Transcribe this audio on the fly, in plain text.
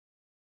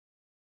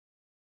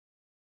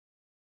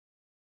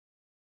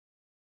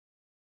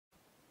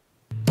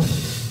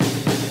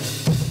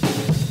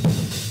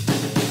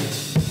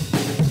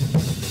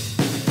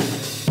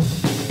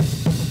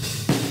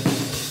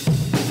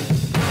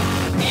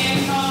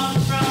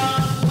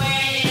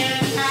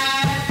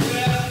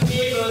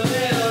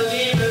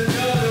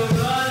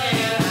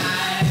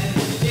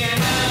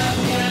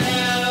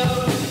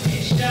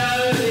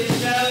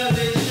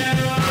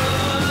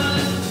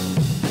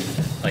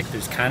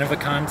of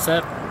a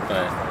concept,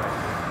 but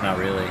not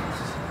really.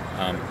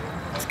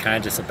 It's kind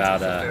of just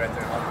about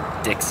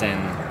Dixon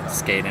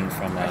skating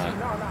from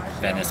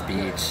Venice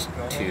Beach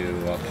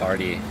to a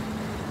party,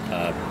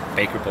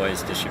 Baker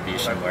Boys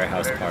distribution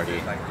warehouse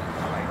party.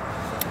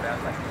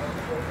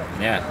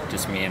 Yeah,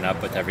 just meeting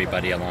up with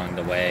everybody along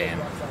the way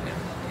and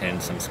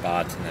hitting some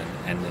spots,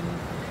 and then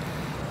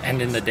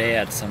ending the day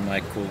at some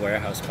like cool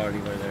warehouse party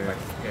where they're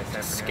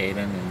just skating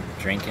and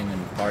drinking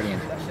and partying.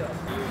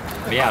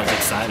 But yeah, I was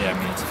excited. I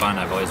mean, it's fun.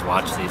 I've always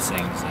watched these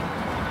things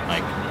and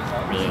like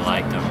really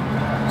liked them,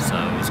 so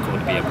it was cool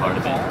to be a part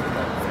of it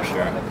for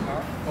sure.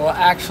 Well,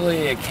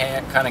 actually, it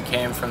kind of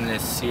came from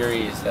this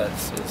series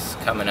that's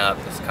coming up.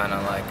 It's kind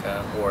of like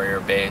a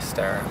warrior-based.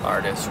 Our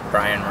artist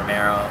Brian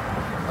Romero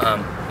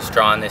is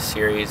drawing this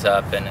series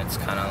up, and it's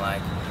kind of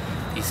like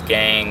these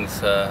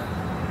gangs in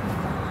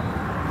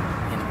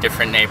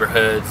different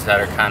neighborhoods that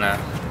are kind of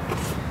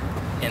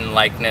in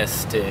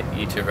likeness to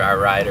each of our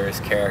writers'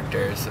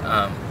 characters.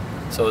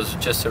 So it was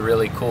just a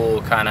really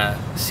cool kind of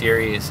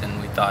series,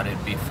 and we thought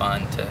it'd be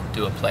fun to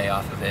do a play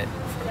off of it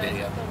for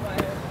video.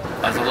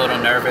 I was a little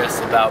nervous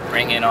about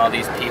bringing all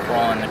these people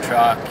in the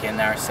truck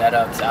and our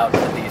setups out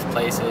to these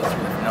places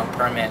with no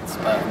permits,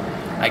 but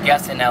I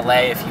guess in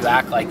LA, if you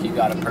act like you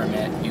got a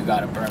permit, you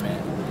got a permit.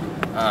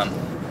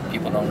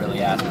 People don't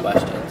really ask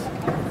questions.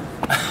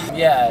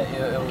 Yeah,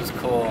 it was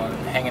cool. And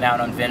hanging out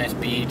on Venice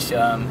Beach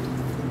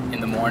in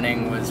the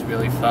morning was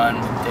really fun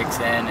with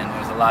Dixon, and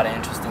there's a lot of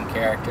interesting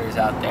characters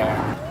out there.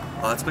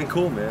 Oh, it's been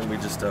cool, man. We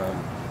just, I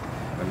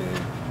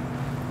mean,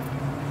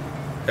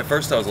 at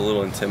first I was a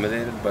little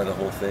intimidated by the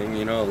whole thing,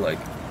 you know, like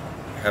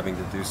having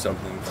to do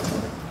something for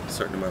like a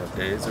certain amount of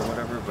days or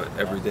whatever, but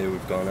every day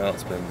we've gone out,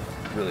 it's been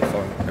really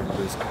fun.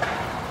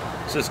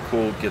 It's just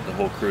cool to get the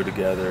whole crew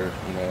together,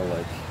 you know,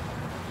 like,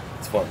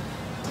 it's fun.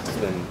 It's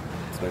been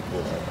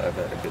cool. I've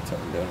had a good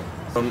time doing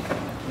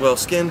it. Well,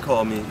 Skin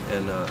called me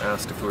and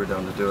asked if we were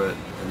down to do it,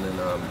 and then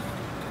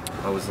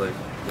I was like,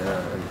 yeah,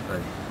 and I,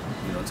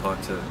 you know,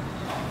 talked to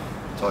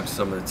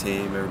some of the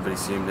team. Everybody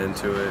seemed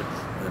into it,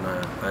 and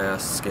I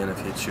asked Skin if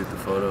he'd shoot the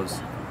photos,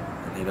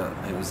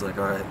 and he was like,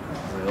 all right,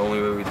 the only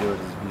way we do it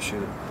is if you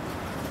shoot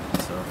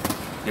it. So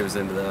he was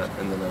into that,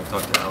 and then I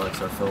talked to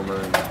Aleks, our filmer,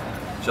 and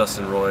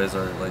Justin Roy is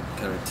our like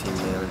kind of team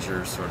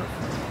manager, sort of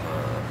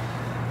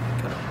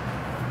kind of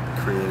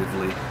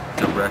creatively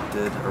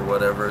directed or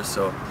whatever.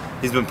 So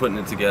he's been putting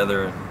it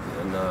together,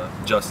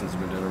 and Justin's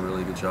been doing a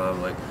really good job,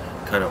 like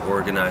kind of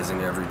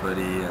organizing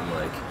everybody, and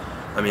like,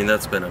 I mean,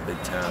 that's been a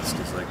big task.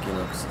 Is like, you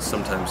know, 'cause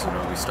sometimes, you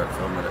know, we start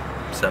filming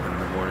at 7 in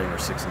the morning or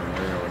 6 in the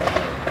morning or whatever.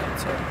 And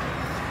so,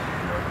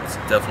 you know, it's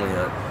definitely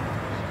a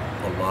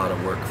lot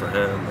of work for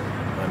him.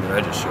 And, I mean,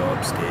 I just show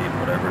up, skate,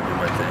 whatever, do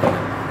my thing.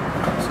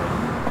 So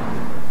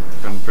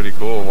it's been pretty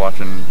cool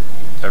watching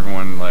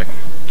everyone like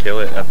kill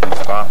it at these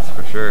spots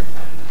for sure.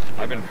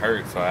 I've been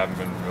hurt, so I haven't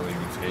been really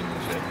even skating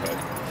and shit, but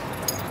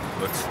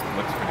looks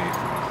pretty.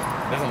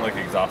 It doesn't look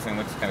exhausting. It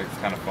looks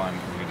kind of fun.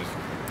 You just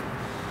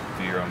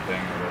do your own thing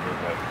or whatever.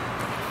 But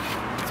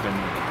it's been,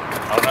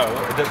 I don't know.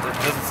 It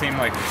doesn't seem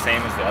like the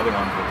same as the other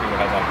ones where people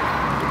have like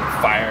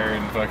fire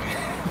and fucking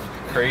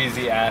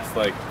crazy ass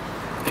like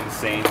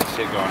insane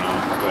shit going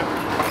on. But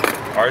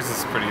ours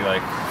is pretty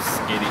like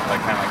skitty,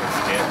 like kind of like a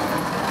skit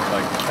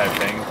like type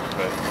thing.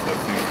 But that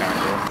seems kind of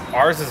cool.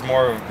 Ours is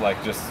more of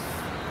like just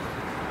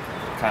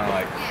kind of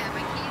like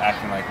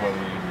acting like what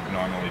we would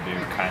normally do,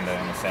 kind of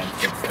in a sense,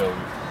 but still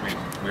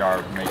we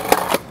are making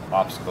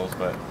obstacles,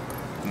 but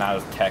not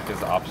as tech as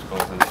the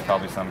obstacles as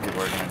probably some people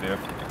are going to do.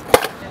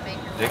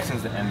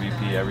 Dixon's the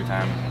MVP every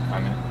time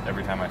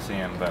I see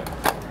him, but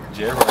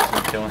J-Roy's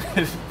been killing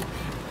it.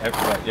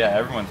 Yeah,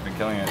 everyone's been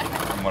killing it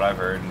from what I've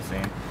heard and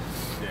seen.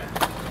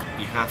 Yeah.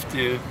 You have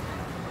to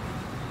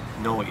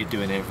know what you're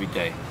doing every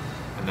day,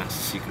 and that's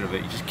the secret of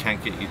it. You just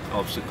can't get your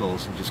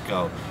obstacles and just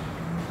go,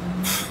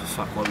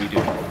 fuck, what are we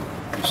doing?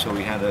 So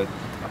we had a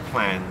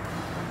plan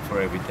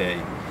for every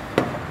day.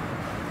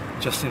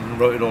 Justin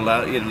wrote it all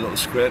out. He had a little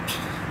script,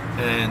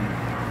 and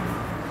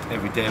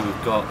every day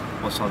we've got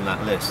what's on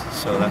that list.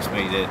 So that's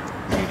made it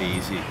really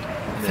easy.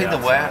 I think the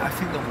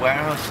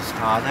warehouse is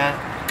harder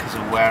because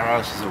a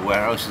warehouse is a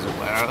warehouse is a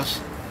warehouse.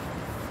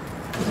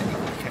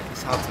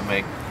 It's hard to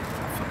make.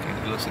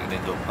 It looks like an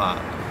indoor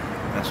park.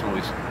 That's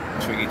always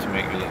tricky to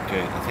make it look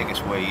good. I think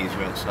it's way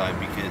easier outside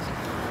because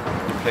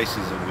the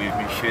places that we've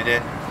been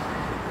shooting,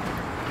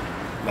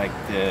 like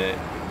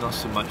not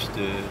so much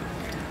the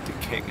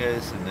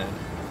kickers and the,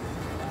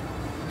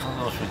 I don't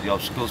know if it's the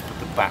obstacles, but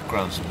the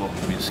backgrounds of what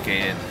we've been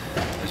skating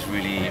has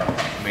really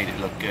made it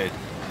look good.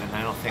 And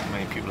I don't think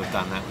many people have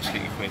done that with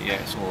Skating Quit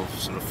yet. It's all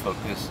sort of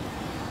focused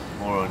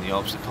more on the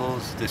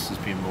obstacles. This has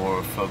been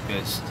more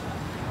focused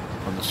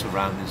on the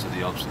surroundings of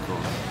the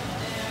obstacles.